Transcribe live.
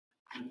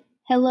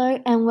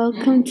Hello and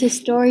welcome to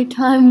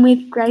Storytime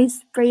with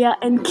Grace, Bria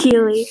and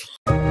Keely,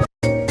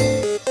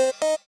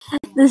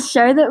 the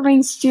show that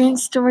brings student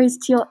stories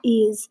to your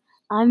ears.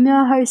 I'm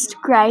your host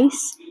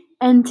Grace,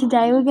 and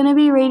today we're going to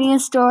be reading a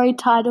story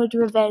titled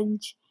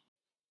Revenge.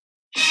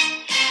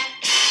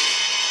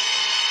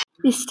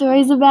 This story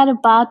is about a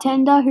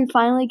bartender who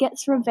finally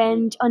gets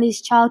revenge on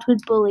his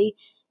childhood bully.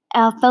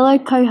 Our fellow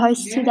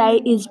co-host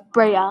today is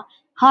Bria.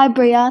 Hi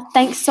Bria,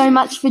 thanks so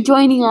much for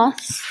joining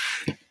us.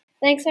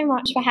 Thanks so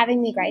much for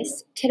having me,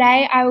 Grace.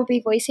 Today I will be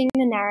voicing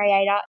the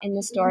narrator in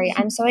the story.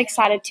 I'm so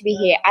excited to be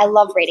here. I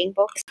love reading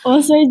books.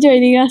 Also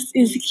joining us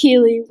is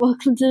Keely.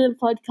 Welcome to the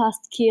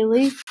podcast,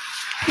 Keely.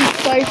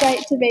 It's so great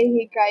to be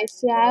here, Grace.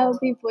 Today I'll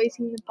be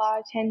voicing the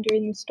bartender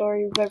in the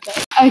story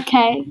Revenge.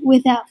 Okay,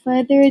 without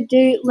further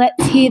ado,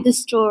 let's hear the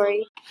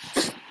story.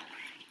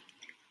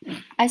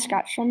 I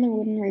scratched on the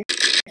wooden roof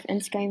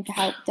and screamed for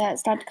help. Dirt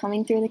started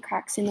coming through the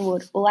cracks in the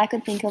wood. All I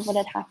could think of what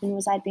had happened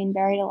was I'd been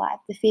buried alive.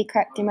 The fear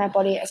crept through my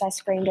body as I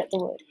screamed at the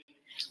wood.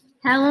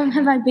 How long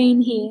have I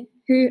been here?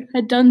 Who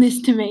had done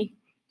this to me?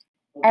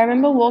 I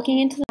remember walking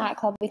into the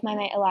nightclub with my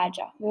mate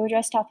Elijah. We were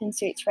dressed up in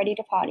suits, ready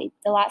to party.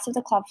 The lights of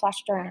the club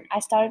flashed around. I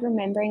started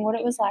remembering what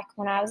it was like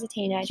when I was a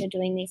teenager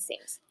doing these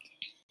things.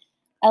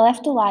 I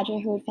left Elijah,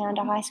 who had found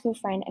a high school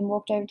friend, and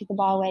walked over to the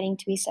bar waiting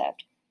to be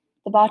served.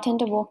 The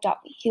bartender walked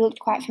up. He looked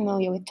quite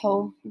familiar with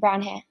tall,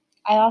 brown hair.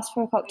 I asked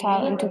for a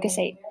cocktail and took a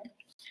seat.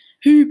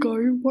 Here you go,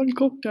 one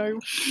cocktail.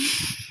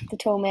 The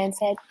tall man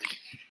said.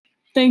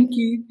 Thank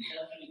you.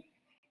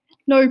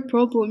 No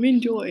problem,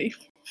 enjoy.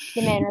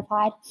 The man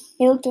replied.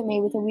 He looked at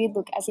me with a weird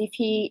look as if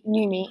he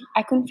knew me.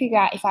 I couldn't figure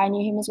out if I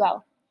knew him as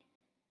well.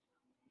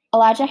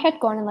 Elijah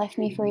had gone and left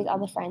me for his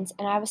other friends,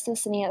 and I was still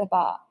sitting at the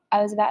bar.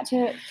 I was about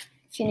to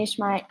finish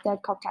my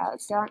third cocktail.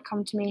 It still hadn't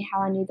come to me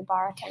how I knew the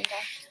bartender.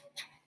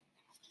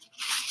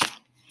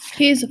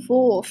 Here's a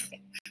fourth.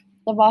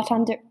 The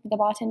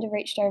bartender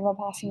reached over,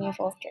 passing me a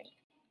fourth drink.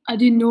 I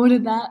didn't order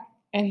that.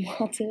 I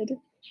muttered.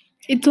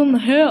 It's on the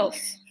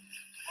house.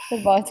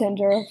 The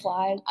bartender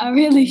replied. I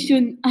really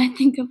shouldn't. I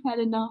think I've had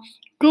enough.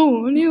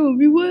 Go on, it'll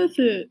be worth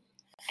it.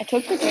 I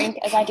took the drink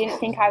as I didn't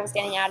think I was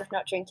getting out of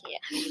not drinking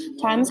it.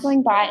 Time was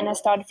going by and I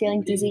started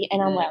feeling dizzy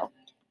and unwell.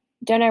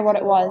 Don't know what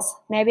it was.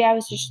 Maybe I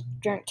was just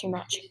drunk too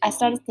much. I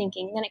started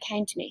thinking, then it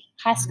came to me.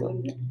 High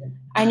school.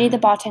 I knew the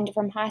bartender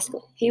from high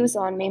school. He was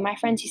the one me and my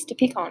friends used to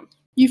pick on.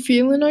 You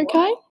feeling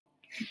okay?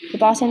 The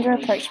bartender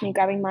approached me,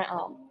 grabbing my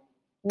arm.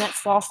 And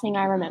that's the last thing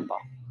I remember.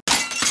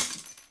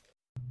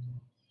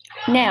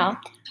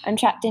 Now, I'm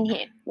trapped in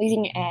here,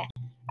 losing air.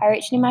 I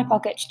reached in my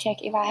pocket to check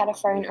if I had a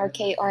phone or a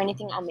key or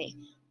anything on me.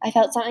 I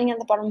felt something at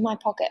the bottom of my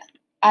pocket.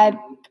 I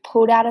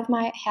pulled out of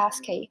my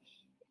house key.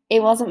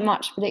 It wasn't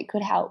much, but it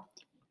could help.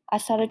 I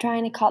started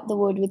trying to cut the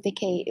wood with the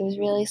key. It was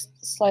really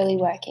slowly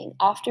working.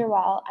 After a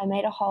while, I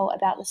made a hole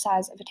about the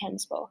size of a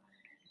tennis ball.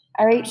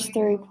 I reached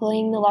through,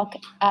 pulling the lock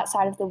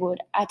outside of the wood.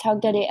 I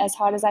tugged at it as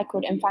hard as I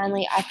could, and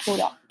finally I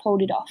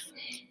pulled it off.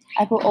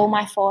 I put all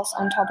my force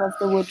on top of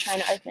the wood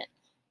trying to open it.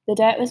 The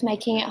dirt was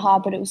making it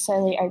hard, but it was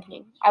slowly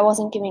opening. I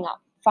wasn't giving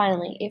up.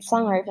 Finally, it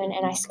flung open,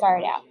 and I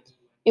scurried out.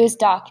 It was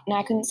dark, and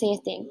I couldn't see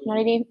a thing,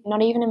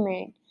 not even a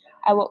moon.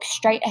 I walked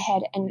straight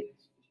ahead, and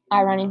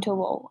I ran into a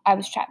wall. I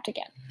was trapped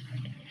again.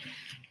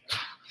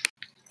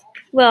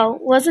 Well,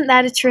 wasn't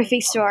that a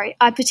terrific story?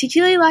 I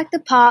particularly liked the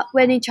part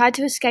when he tried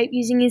to escape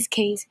using his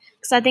keys,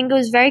 because I think it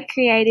was very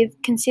creative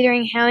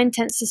considering how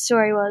intense the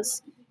story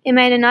was. It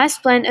made a nice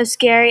blend of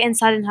scary and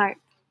sudden hope.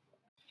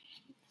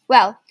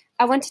 Well,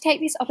 I want to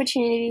take this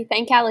opportunity to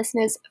thank our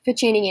listeners for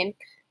tuning in.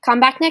 Come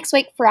back next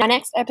week for our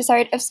next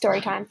episode of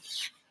Storytime.